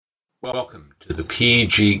Welcome to the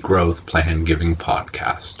PG Growth Plan Giving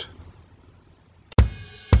Podcast.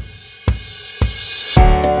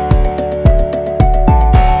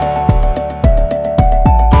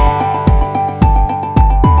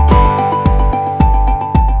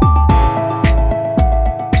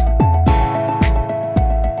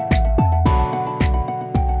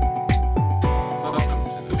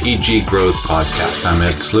 Welcome to the PG Growth Podcast. I'm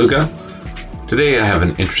Ed Sluga. Today I have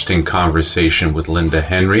an interesting conversation with Linda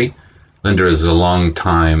Henry. Linda is a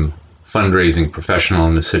long-time fundraising professional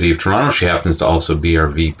in the city of Toronto. She happens to also be our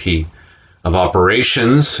VP of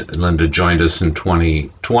Operations. Linda joined us in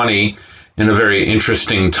 2020 in a very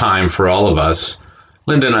interesting time for all of us.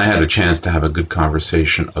 Linda and I had a chance to have a good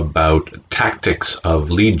conversation about tactics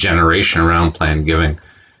of lead generation around plan giving.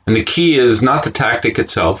 And the key is not the tactic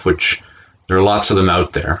itself, which there are lots of them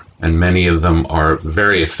out there, and many of them are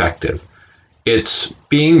very effective. It's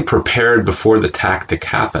being prepared before the tactic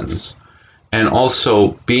happens, and also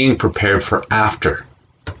being prepared for after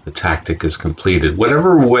the tactic is completed.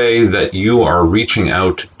 Whatever way that you are reaching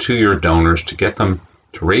out to your donors to get them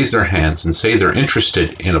to raise their hands and say they're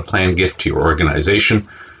interested in a planned gift to your organization,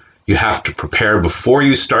 you have to prepare before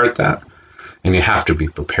you start that, and you have to be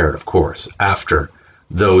prepared, of course, after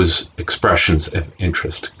those expressions of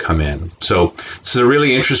interest come in. So this is a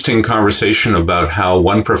really interesting conversation about how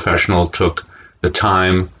one professional took the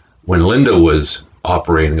time when Linda was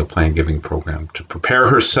operating a plan giving program to prepare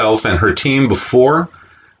herself and her team before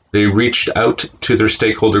they reached out to their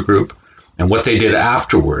stakeholder group, and what they did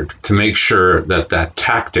afterward to make sure that that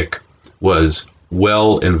tactic was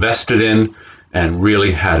well invested in and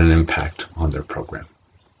really had an impact on their program.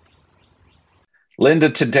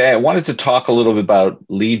 Linda, today I wanted to talk a little bit about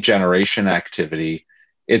lead generation activity.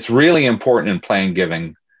 It's really important in plan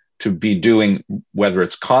giving to be doing, whether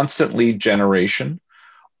it's constant lead generation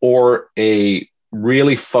or a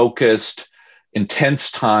really focused,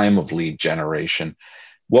 intense time of lead generation.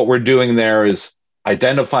 What we're doing there is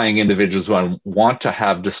identifying individuals who want to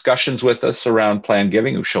have discussions with us around plan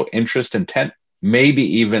giving, who show interest, intent, maybe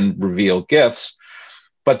even reveal gifts.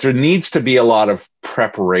 But there needs to be a lot of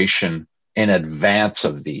preparation in advance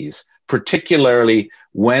of these, particularly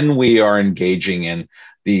when we are engaging in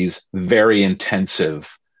these very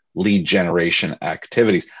intensive lead generation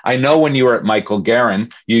activities. I know when you were at Michael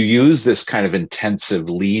Garron, you use this kind of intensive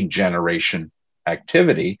lead generation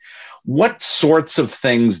activity. What sorts of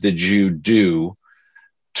things did you do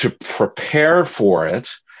to prepare for it?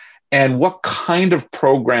 And what kind of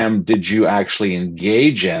program did you actually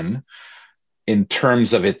engage in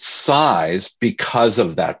terms of its size because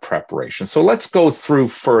of that preparation? So let's go through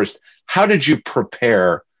first, how did you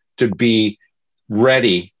prepare to be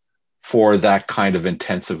ready for that kind of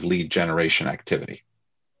intensive lead generation activity?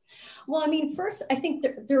 Well, I mean, first, I think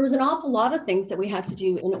there was an awful lot of things that we had to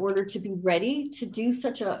do in order to be ready to do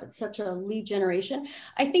such a lead generation.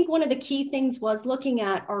 I think one of the key things was looking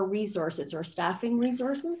at our resources, our staffing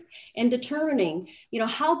resources, and determining,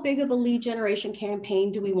 how big of a lead generation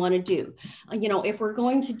campaign do we want to do? If we're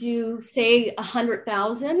going to do, say,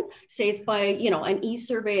 100,000, say it's by, an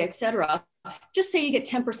e-survey, et cetera, just say you get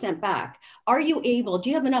 10% back. Do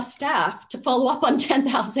you have enough staff to follow up on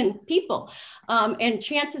 10,000 people? And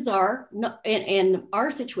chances are, in our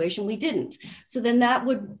situation, we didn't. So then that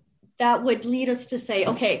would lead us to say,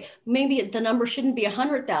 okay, maybe the number shouldn't be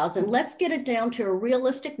 100,000. Let's get it down to a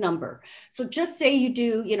realistic number. So just say you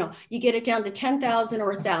do, you get it down to 10,000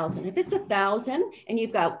 or 1,000. If it's 1,000 and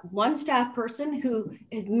you've got one staff person who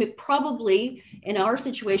is probably, in our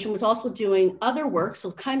situation, was also doing other work,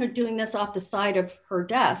 so kind of doing this off the side of her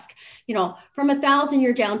desk, from 1,000,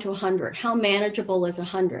 you're down to 100. How manageable is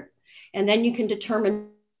 100? And then you can determine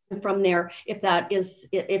from there if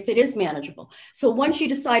it is manageable. So once you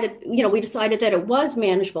decided, we decided that it was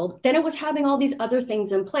manageable, then it was having all these other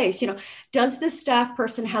things in place. Does this staff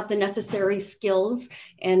person have the necessary skills?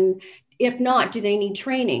 And if not, do they need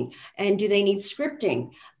training? And do they need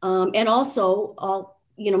scripting? And also,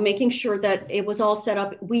 making sure that it was all set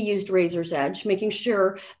up. We used Razor's Edge, making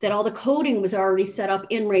sure that all the coding was already set up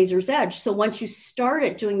in Razor's Edge. So once you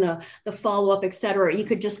started doing the follow-up, et cetera, you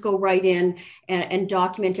could just go right in and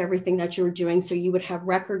document everything that you were doing, so you would have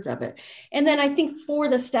records of it. And then I think for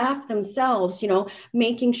the staff themselves,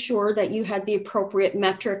 making sure that you had the appropriate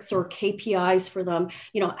metrics or KPIs for them,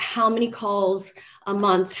 how many calls a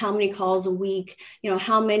month, how many calls a week,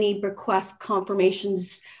 how many request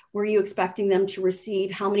confirmations were you expecting them to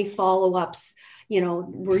receive? How many follow-ups,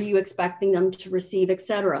 were you expecting them to receive, et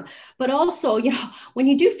cetera? But also, when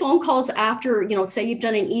you do phone calls after, say you've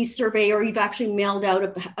done an e-survey or you've actually mailed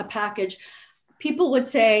out a package, people would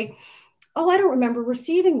say, oh, I don't remember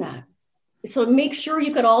receiving that. So make sure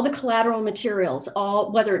you've got all the collateral materials,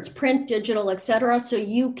 all, whether it's print, digital, et cetera, so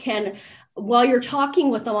you can, while you're talking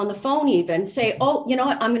with them on the phone, even say, oh, you know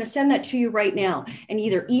what, I'm going to send that to you right now, and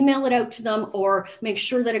either email it out to them or make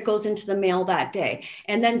sure that it goes into the mail that day,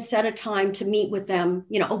 and then set a time to meet with them,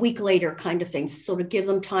 you know, a week later kind of thing. So to give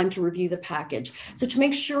them time to review the package. So to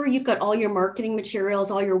make sure you've got all your marketing materials,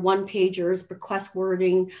 all your one-pagers, request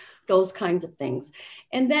wording, those kinds of things.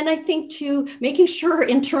 And then I think too, making sure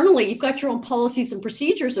internally you've got your own policies and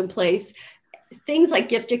procedures in place. Things like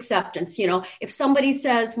gift acceptance, you know, if somebody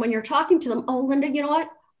says when you're talking to them, oh, Linda, you know what?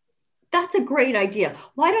 That's a great idea.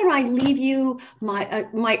 Why don't I leave you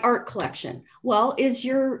my art collection? Well, is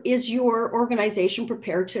your organization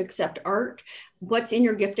prepared to accept art? What's in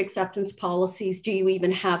your gift acceptance policies? Do you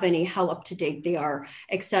even have any? How up to date they are,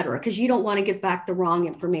 et cetera? Because you don't want to give back the wrong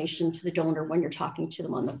information to the donor when you're talking to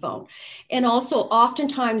them on the phone. And also,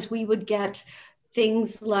 oftentimes we would get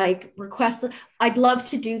things like requests. I'd love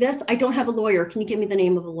to do this. I don't have a lawyer. Can you give me the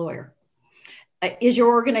name of a lawyer? Is your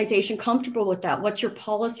organization comfortable with that? What's your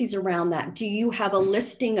policies around that? Do you have a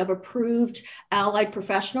listing of approved allied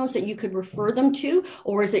professionals that you could refer them to?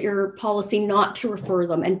 Or is it your policy not to refer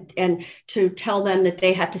them and to tell them that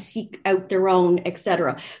they had to seek out their own, et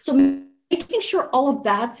cetera? So making sure all of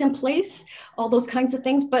that's in place, all those kinds of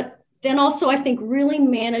things. But then also, I think really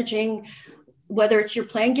managing, whether it's your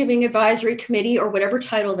plan giving advisory committee or whatever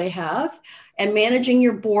title they have, and managing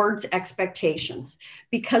your board's expectations.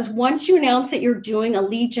 Because once you announce that you're doing a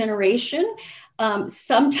lead generation,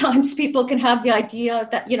 sometimes people can have the idea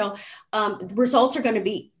that, you know, the results are going to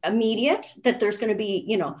be immediate, that there's going to be,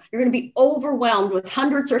 you know, you're going to be overwhelmed with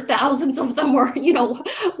hundreds or thousands of them, or, you know,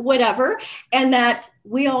 whatever. And that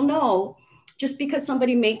we all know, just because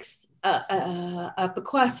somebody makes a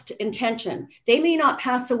bequest intention, they may not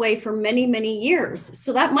pass away for many, many years.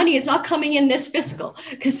 So that money is not coming in this fiscal,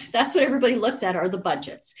 because that's what everybody looks at are the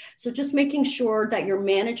budgets. So just making sure that you're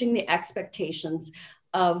managing the expectations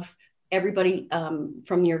of everybody,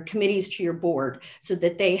 from your committees to your board, so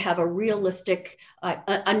that they have a realistic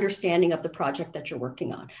understanding of the project that you're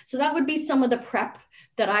working on. So that would be some of the prep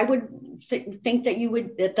that I would think that you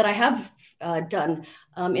would, that I have done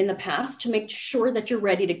in the past, to make sure that you're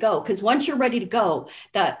ready to go. Because once you're ready to go,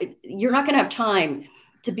 that you're not going to have time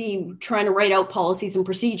to be trying to write out policies and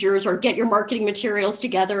procedures or get your marketing materials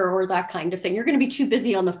together or that kind of thing. You're going to be too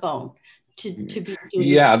busy on the phone to be doing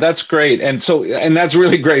yeah, this. That's great. And so, and that's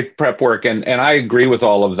really great prep work. And I agree with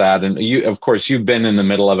all of that. And you, of course, you've been in the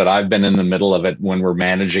middle of it. I've been in the middle of it when we're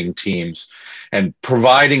managing teams, and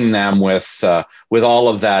providing them with all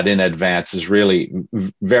of that in advance is really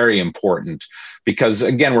very important, because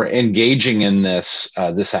again, we're engaging in this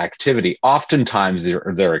activity. Oftentimes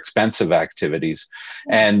they're expensive activities.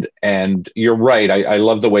 And you're right. I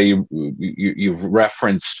love the way you've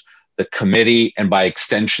referenced the committee, and by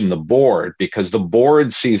extension the board, because the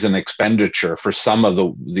board sees an expenditure for some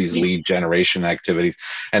of these lead generation activities,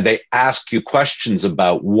 and they ask you questions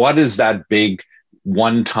about what is that big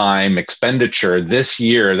one-time expenditure this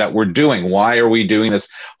year that we're doing? Why are we doing this?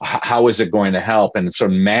 How is it going to help? And so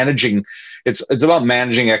managing, it's about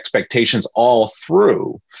managing expectations all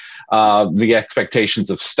through. The expectations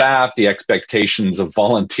of staff, the expectations of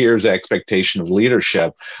volunteers, the expectation of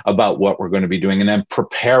leadership about what we're going to be doing, and then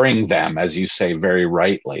preparing them, as you say very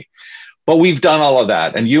rightly. But we've done all of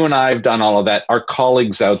that, and you and I have done all of that. Our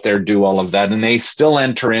colleagues out there do all of that, and they still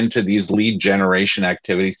enter into these lead generation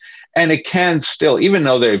activities. And it can still, even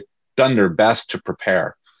though they've done their best to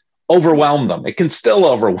prepare, overwhelm them. It can still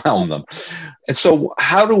overwhelm them. And so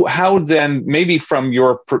how then, maybe from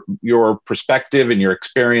your perspective and your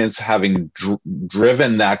experience, having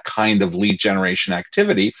driven that kind of lead generation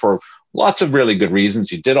activity for lots of really good reasons,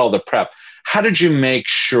 you did all the prep. How did you make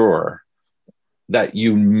sure that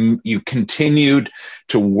you continued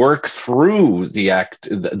to work through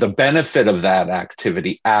the benefit of that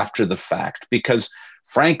activity after the fact? Because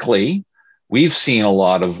frankly, we've seen a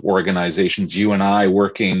lot of organizations, you and I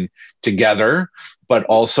working together, but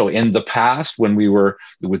also in the past when we were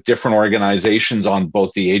with different organizations on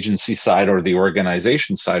both the agency side or the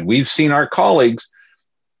organization side, we've seen our colleagues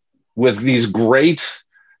with these great,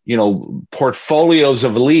 portfolios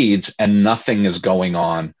of leads, and nothing is going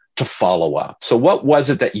on to follow up. So what was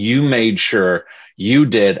it that you made sure you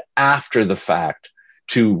did after the fact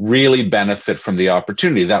to really benefit from the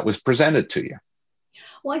opportunity that was presented to you?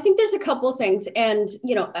 Well, I think there's a couple of things, and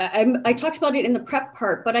I talked about it in the prep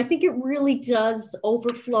part, but I think it really does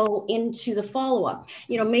overflow into the follow-up.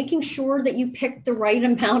 Making sure that you pick the right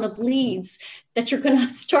amount of leads that you're going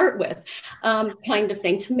to start with, kind of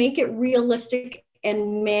thing, to make it realistic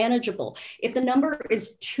and manageable. If the number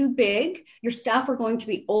is too big, your staff are going to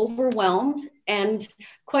be overwhelmed, and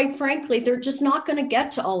quite frankly, they're just not going to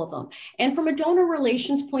get to all of them. And from a donor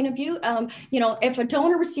relations point of view, if a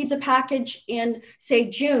donor receives a package in, say,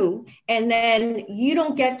 June, and then you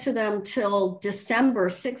don't get to them till December,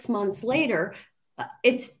 6 months later,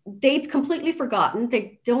 they've completely forgotten.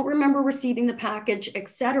 They don't remember receiving the package,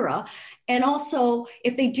 etc. And also,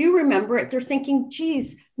 if they do remember it, they're thinking,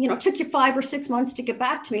 geez, it took you 5 or 6 months to get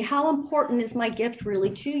back to me. How important is my gift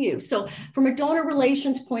really to you? So from a donor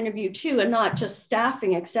relations point of view too, and not just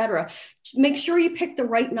staffing, etc., make sure you pick the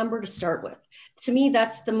right number to start with. To me,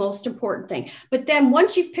 that's the most important thing. But then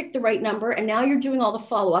once you've picked the right number and now you're doing all the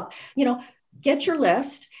follow-up, get your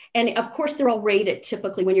list. And of course, they're all rated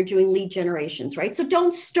typically when you're doing lead generations, right? So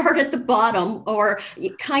don't start at the bottom or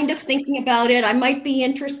kind of thinking about it. I might be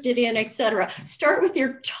interested in, et cetera. Start with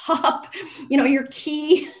your top, your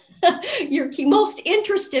key most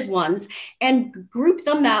interested ones, and group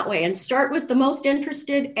them that way, and start with the most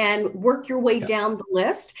interested and work your way down the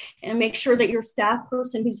list, and make sure that your staff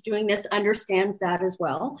person who's doing this understands that as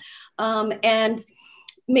well. And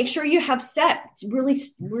make sure you have set really,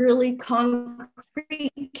 really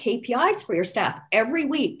concrete KPIs for your staff. Every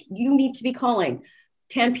week, you need to be calling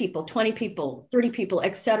 10 people, 20 people, 30 people,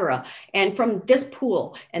 et cetera. And from this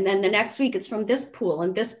pool, and then the next week it's from this pool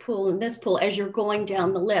and this pool and this pool as you're going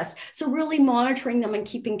down the list. So really monitoring them and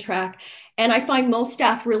keeping track. And I find most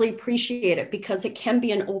staff really appreciate it because it can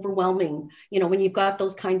be an overwhelming, when you've got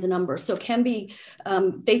those kinds of numbers. So it can be,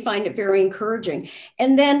 they find it very encouraging.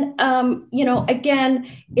 And then, again,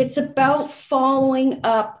 it's about following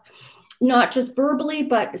up, not just verbally,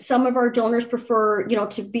 but some of our donors prefer,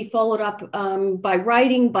 to be followed up by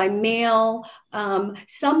writing, by mail.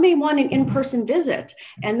 Some may want an in-person visit.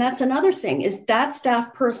 And that's another thing, is that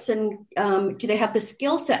staff person, do they have the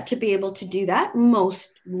skill set to be able to do that?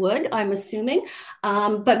 Most would, I'm assuming,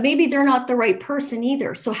 but maybe they're not the right person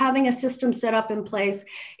either. So having a system set up in place,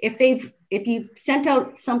 if you've sent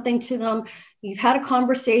out something to them, you've had a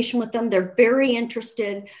conversation with them, they're very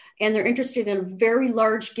interested, and they're interested in a very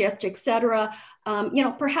large gift, et cetera.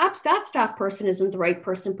 Perhaps that staff person isn't the right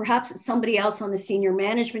person. Perhaps it's somebody else on the senior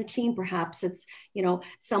management team. Perhaps it's,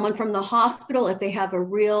 someone from the hospital, if they have a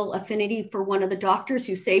real affinity for one of the doctors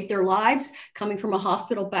who saved their lives, coming from a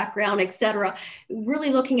hospital background, et cetera.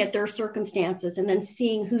 Really looking at their circumstances and then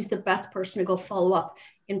seeing who's the best person to go follow up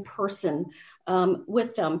in person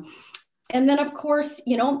with them. And then, of course,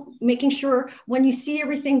 making sure when you see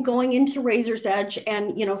everything going into Razor's Edge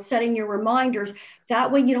and, setting your reminders,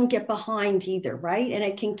 that way you don't get behind either, right? And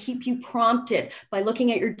it can keep you prompted by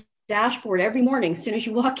looking at your dashboard every morning. As soon as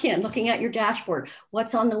you walk in, looking at your dashboard,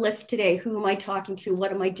 what's on the list today? Who am I talking to?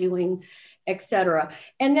 What am I doing? Etc.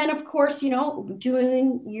 And then, of course,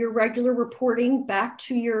 doing your regular reporting back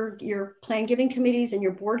to your plan giving committees and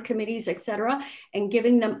your board committees, etc., and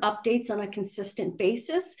giving them updates on a consistent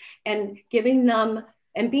basis, and giving them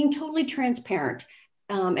and being totally transparent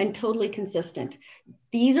and totally consistent.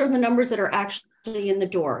 These are the numbers that are actually in the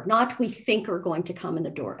door, not we think are going to come in the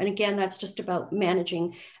door. And again, that's just about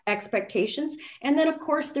managing expectations. And then, of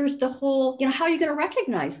course, there's the whole, how are you going to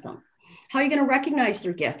recognize them? How are you going to recognize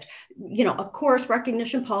their gift? Of course,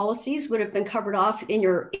 recognition policies would have been covered off in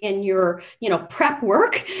your prep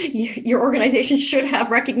work. Your organization should have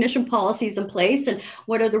recognition policies in place. And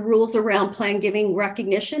what are the rules around plan giving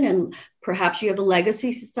recognition? And perhaps you have a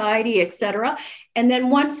legacy society, et cetera. And then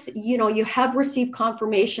once, you have received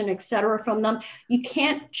confirmation, et cetera, from them, you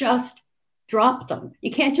can't just drop them.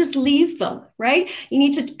 You can't just leave them, right? You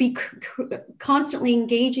need to be constantly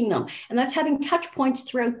engaging them. And that's having touch points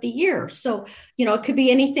throughout the year. So, it could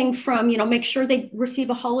be anything from, make sure they receive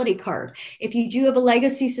a holiday card. If you do have a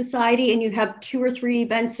legacy society and you have 2 or 3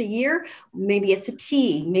 events a year, maybe it's a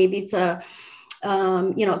tea, maybe it's a,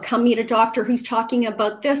 come meet a doctor who's talking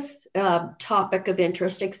about this topic of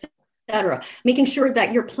interest, etc. Making sure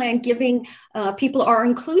that your plan giving people are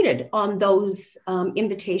included on those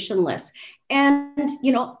invitation lists. And,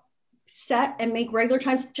 set and make regular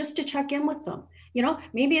times just to check in with them.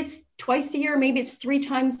 Maybe it's twice a year, maybe it's 3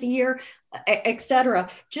 times a year, et cetera,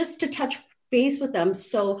 just to touch base with them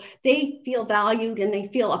so they feel valued and they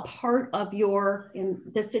feel a part of your, in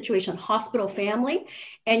this situation, hospital family.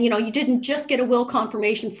 And, you didn't just get a will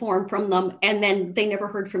confirmation form from them and then they never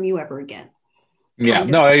heard from you ever again. Yeah,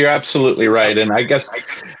 no, you're absolutely right. And I guess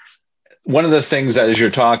one of the things as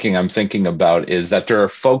you're talking, I'm thinking about is that there are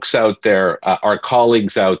folks out there, our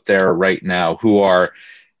colleagues out there right now who are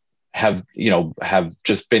have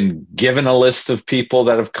just been given a list of people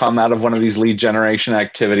that have come out of one of these lead generation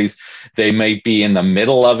activities. They may be in the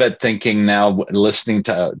middle of it, thinking now, listening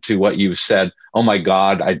to what you've said, oh my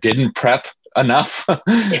God, I didn't prep enough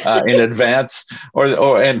in advance,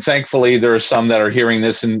 and thankfully there are some that are hearing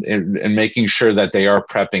this and making sure that they are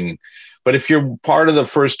prepping. But if you're part of the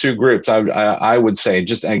first two groups, I would say,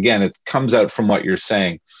 just again, it comes out from what you're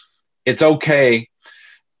saying. It's okay.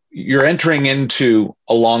 You're entering into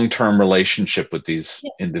a long-term relationship with these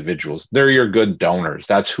individuals. They're your good donors.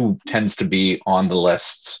 That's who tends to be on the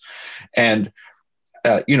lists. And,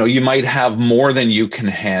 you might have more than you can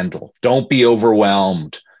handle. Don't be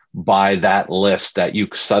overwhelmed by that list that you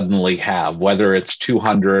suddenly have, whether it's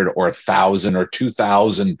 200 or 1,000 or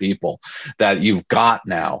 2,000 people that you've got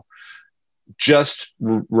now. Just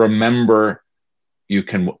remember, you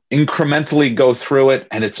can incrementally go through it,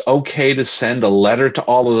 and it's okay to send a letter to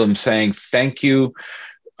all of them saying, thank you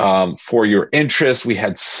for your interest. We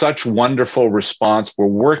had such wonderful response. We're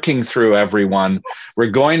working through everyone. We're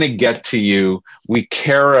going to get to you. We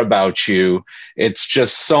care about you. It's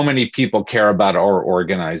just so many people care about our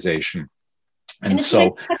organization. And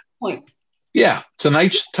so, yeah, it's a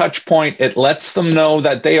nice touch point. It lets them know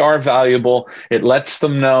that they are valuable. It lets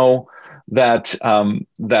them know that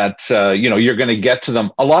you're going to get to them.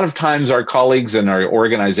 A lot of times our colleagues and our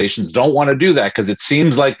organizations don't want to do that because it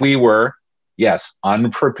seems like we were, yes,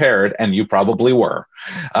 unprepared, and you probably were.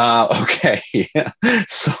 Okay.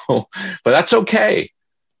 So, but that's okay.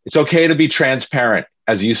 It's okay to be transparent,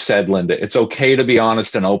 as you said, Linda. It's okay to be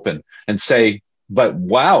honest and open and say, but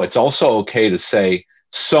wow, it's also okay to say,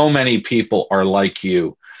 so many people are like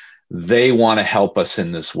you. They want to help us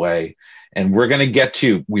in this way. And we're going to get to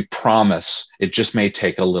you, we promise. It just may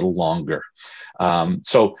take a little longer.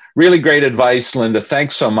 So really great advice, Linda.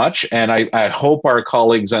 Thanks so much. And I hope our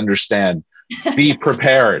colleagues understand, be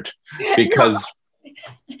prepared, because...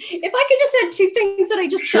 If I could just add two things that I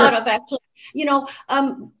just thought of, actually,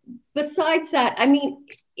 besides that, I mean,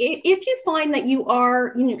 if you find that you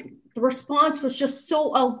are, the response was just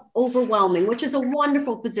so overwhelming, which is a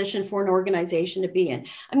wonderful position for an organization to be in.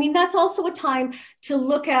 I mean, that's also a time to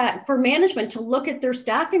look at, for management, to look at their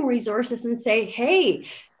staffing resources and say, hey,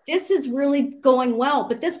 this is really going well,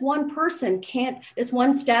 but this one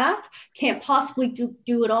staff can't possibly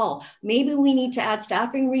do it all. Maybe we need to add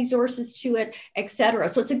staffing resources to it, et cetera.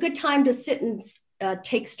 So it's a good time to sit and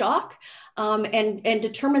take stock and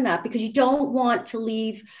determine that, because you don't want to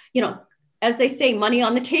leave, as they say, money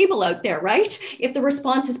on the table out there, right? If the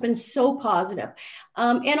response has been so positive.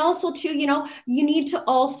 And also too, you need to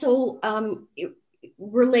also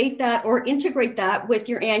relate that or integrate that with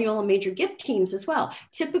your annual and major gift teams as well.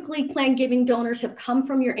 Typically, planned giving donors have come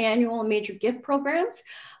from your annual and major gift programs,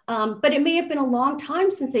 but it may have been a long time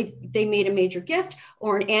since they made a major gift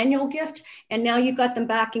or an annual gift, and now you've got them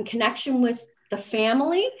back in connection with the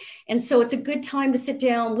family. And so it's a good time to sit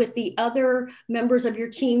down with the other members of your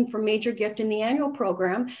team from major gift in the annual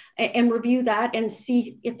program and review that and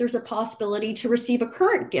see if there's a possibility to receive a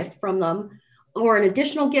current gift from them, or an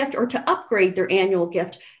additional gift, or to upgrade their annual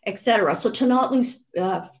gift, et cetera. So to not lose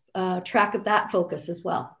track of that focus as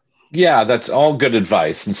well. Yeah, that's all good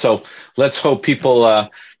advice. And so let's hope people,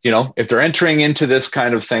 if they're entering into this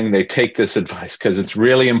kind of thing, they take this advice, because it's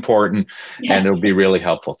really important. Yes. And it'll be really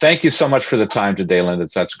helpful. Thank you so much for the time today, Linda.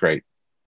 That's great.